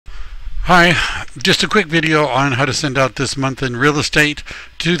Hi, just a quick video on how to send out this month in real estate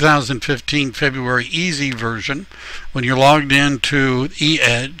 2015 February easy version. When you're logged into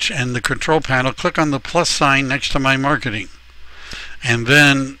eEdge and the control panel, click on the plus sign next to my marketing. And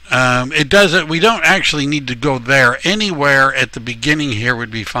then it does it. We don't actually need to go there. Anywhere at the beginning here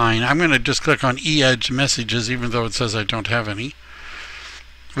would be fine. I'm going to just click on eEdge messages, even though it says I don't have any.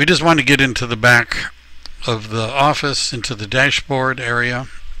 We just want to get into the back of the office, into the dashboard area.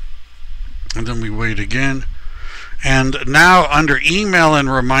 And then we wait again. And now under email and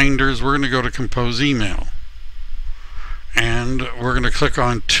reminders, we're going to go to compose email. And we're going to click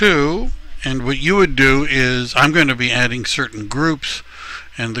on to. And what you would do is, I'm going to be adding certain groups.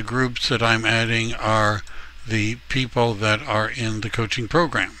 And the groups that I'm adding are the people that are in the coaching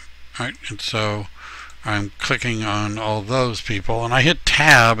program. Right? And so I'm clicking on all those people. And I hit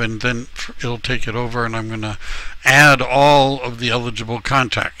tab and then it'll take it over. And I'm going to add all of the eligible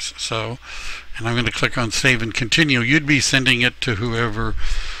contacts. And I'm going to click on save and continue. You'd be sending it to whoever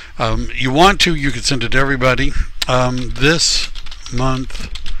you want to. You could send it to everybody. This month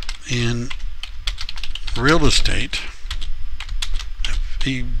in real estate,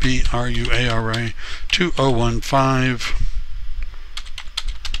 February 2015,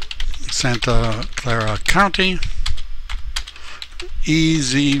 Santa Clara County,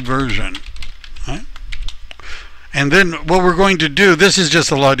 easy version. Right? And then what we're going to do, this is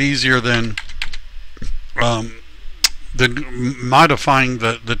just a lot easier than modifying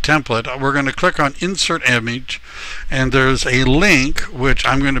the template. We're going to click on insert image, and there's a link which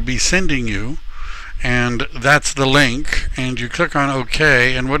I'm going to be sending you, and that's the link, and you click on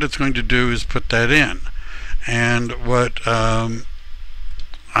OK, and what it's going to do is put that in. And what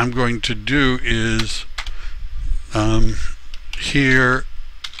I'm going to do is here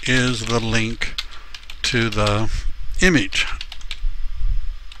is the link to the image.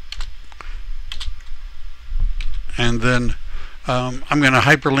 And then I'm going to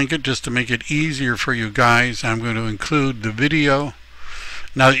hyperlink it just to make it easier for you guys. I'm going to include the video.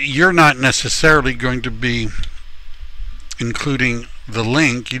 Now, you're not necessarily going to be including the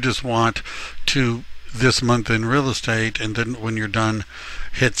link. You just want to this month in real estate, and then when you're done,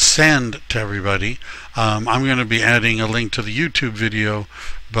 hit send to everybody. I'm going to be adding a link to the YouTube video,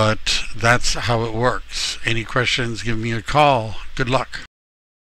 but that's how it works. Any questions, give me a call. Good luck.